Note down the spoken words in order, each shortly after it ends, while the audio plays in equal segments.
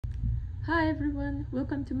Hi everyone,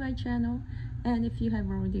 welcome to my channel, and if you have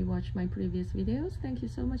already watched my previous videos, thank you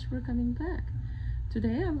so much for coming back.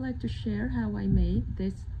 Today I would like to share how I made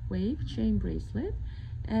this wave chain bracelet,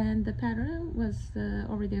 and the pattern was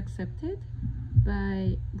already accepted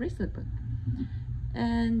by Bracelet book.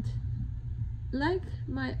 And like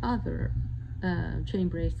my other chain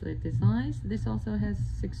bracelet designs, this also has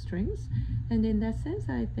 6 strings, and in that sense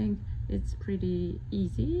I think it's pretty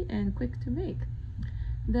easy and quick to make.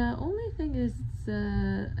 The only thing is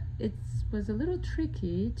it was a little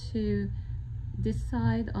tricky to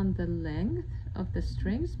decide on the length of the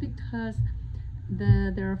strings because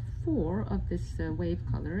there are 4 of this wave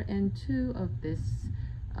color and 2 of this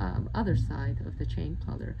other side of the chain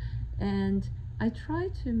color, and I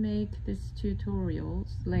tried to make this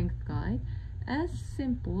tutorial's length guide as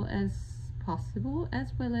simple as possible,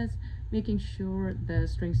 as well as making sure the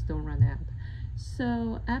strings don't run out.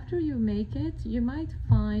 So after you make it, you might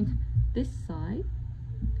find this side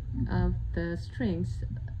of the strings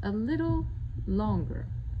a little longer.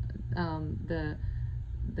 The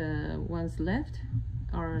ones left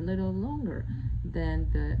are a little longer than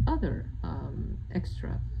the other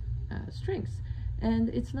extra strings, and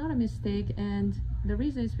it's not a mistake, and the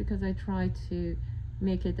reason is because I try to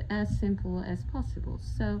make it as simple as possible.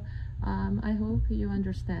 So I hope you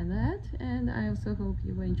understand that, and I also hope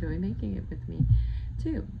you will enjoy making it with me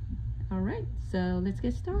too. Alright, so let's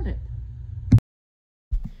get started.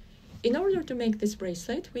 In order to make this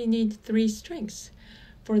bracelet, we need 3 strings.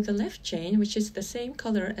 For the left chain, which is the same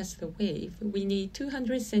color as the wave, we need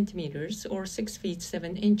 200 centimeters or 6 feet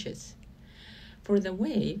 7 inches. For the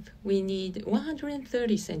wave, we need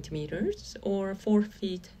 130 centimeters or 4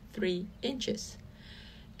 feet 3 inches.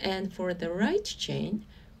 And for the right chain,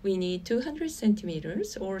 we need 200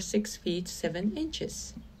 centimeters or 6 feet 7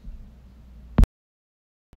 inches.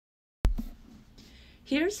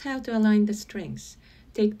 Here's how to align the strings.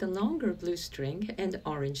 Take the longer blue string and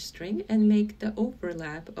orange string and make the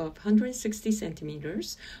overlap of 160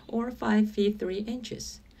 centimeters or 5 feet 3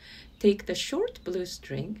 inches. Take the short blue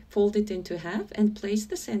string, fold it into half, and place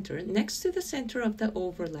the center next to the center of the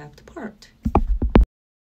overlapped part.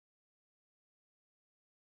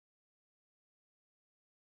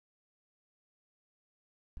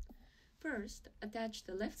 First, attach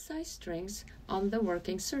the left side strings on the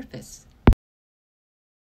working surface.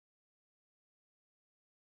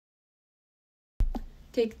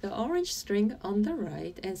 Take the orange string on the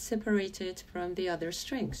right and separate it from the other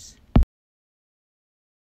strings.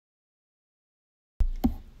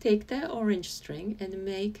 Take the orange string and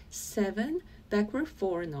make 7 backward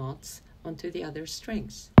 4 knots onto the other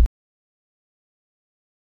strings.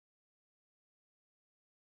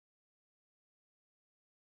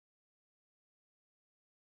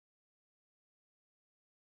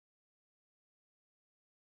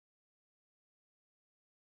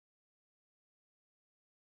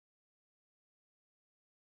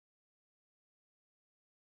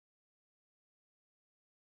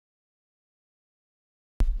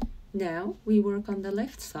 Now we work on the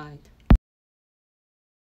left side.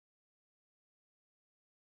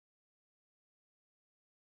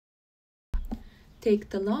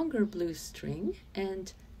 Take the longer blue string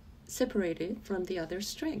and separate it from the other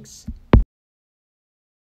strings.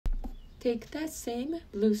 Take that same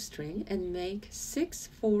blue string and make 6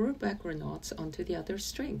 4 backward knots onto the other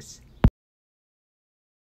strings.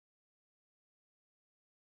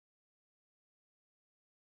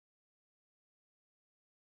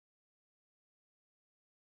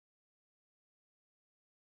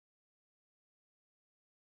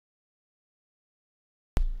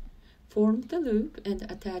 Form the loop and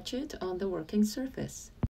attach it on the working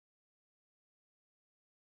surface.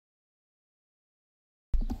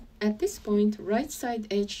 At this point, right side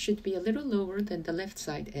edge should be a little lower than the left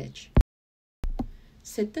side edge.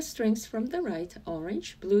 Set the strings from the right,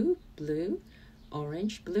 orange, blue, blue,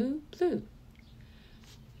 orange, blue, blue.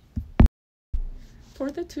 For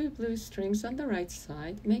the 2 blue strings on the right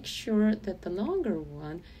side, make sure that the longer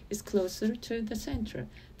one is closer to the center.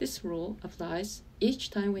 This rule applies each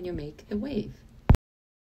time when you make the wave.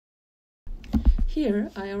 Here,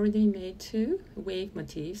 I already made 2 wave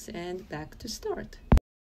motifs and back to start.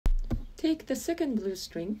 Take the second blue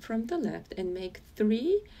string from the left and make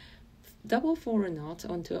 3 double 4 knots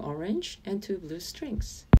onto orange and 2 blue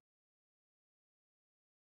strings.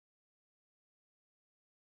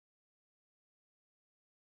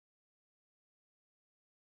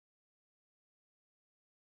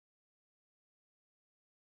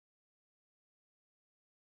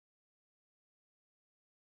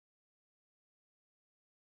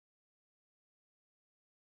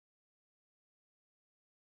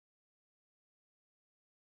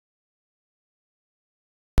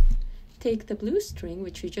 Take the blue string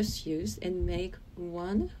which you just used and make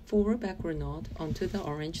 1 forward backward knot onto the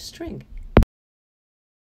orange string.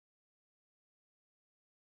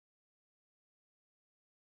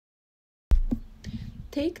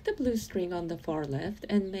 Take the blue string on the far left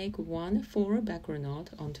and make 1 forward backward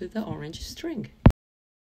knot onto the orange string.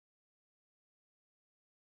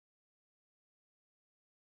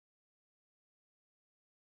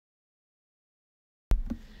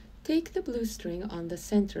 Take the blue string on the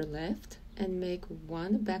center left and make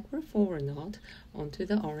 1 backward forward knot onto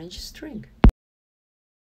the orange string.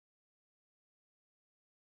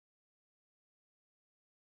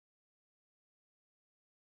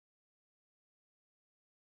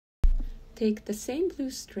 Take the same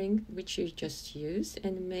blue string which you just used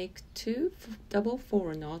and make 2 double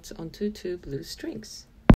forward knots onto 2 blue strings.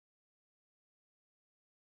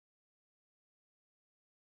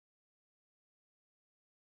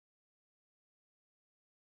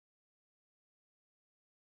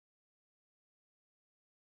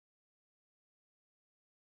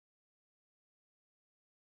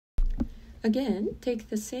 Again, take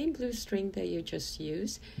the same blue string that you just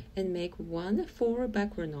used and make 1 forward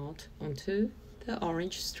backward knot onto the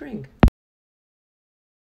orange string.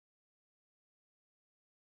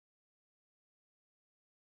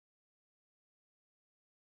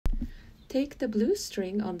 Take the blue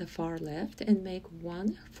string on the far left and make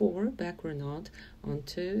 1 forward backward knot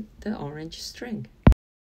onto the orange string.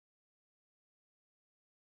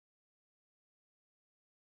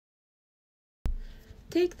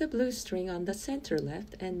 Take the blue string on the center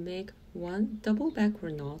left and make 1 double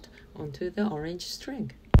backward knot onto the orange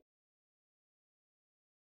string.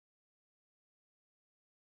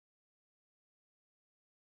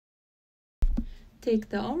 Take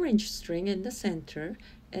the orange string in the center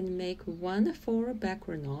and make 1 forward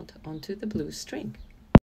backward knot onto the blue string.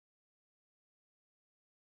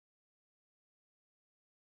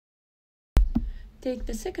 Take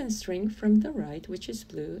the second string from the right, which is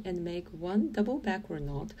blue, and make 1 double backward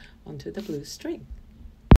knot onto the blue string.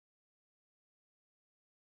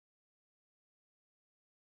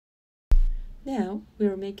 Now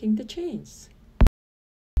we're making the chains.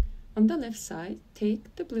 On the left side,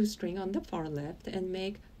 take the blue string on the far left and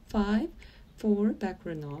make 5 forward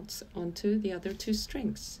backward knots onto the other 2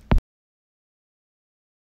 strings.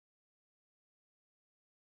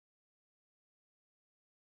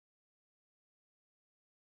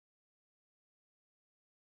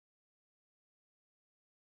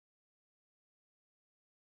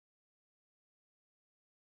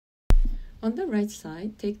 On the right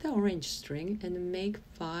side, take the orange string and make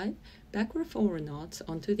 5 backward forward knots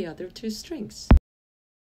onto the other 2 strings.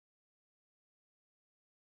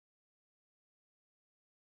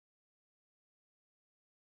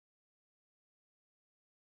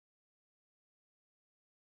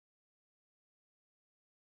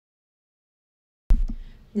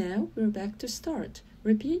 Now we're back to start.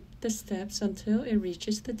 Repeat the steps until it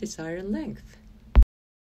reaches the desired length.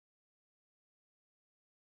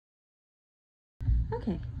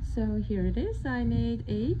 Okay, so here it is. I made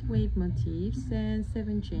 8 wave motifs and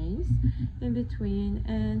 7 chains in between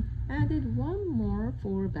and added 1 more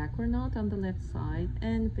forward backward knot on the left side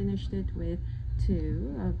and finished it with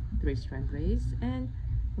 2 3-strand braids and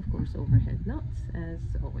of course overhead knots as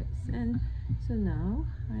always. And so now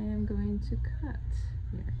I am going to cut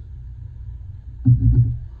here.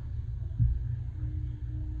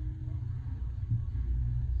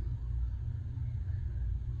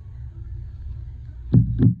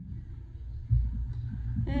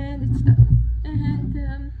 And it's done.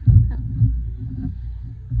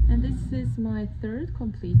 And this is my 3rd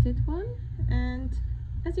completed one, and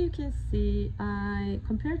as you can see,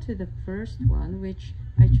 compared to the first one, which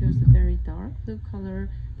I chose a very dark blue color,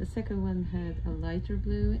 the second one had a lighter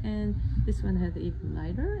blue and this one had even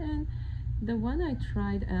lighter, and the one I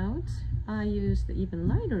tried out, I used the even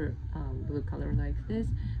lighter blue color like this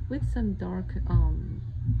with some dark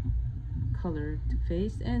colored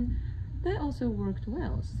face, and that also worked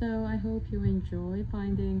well. So I hope you enjoy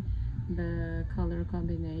finding the color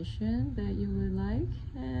combination that you would like,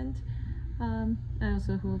 and I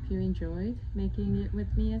also hope you enjoyed making it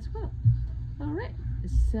with me as well. Alright,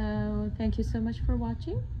 so thank you so much for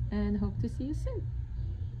watching and hope to see you soon.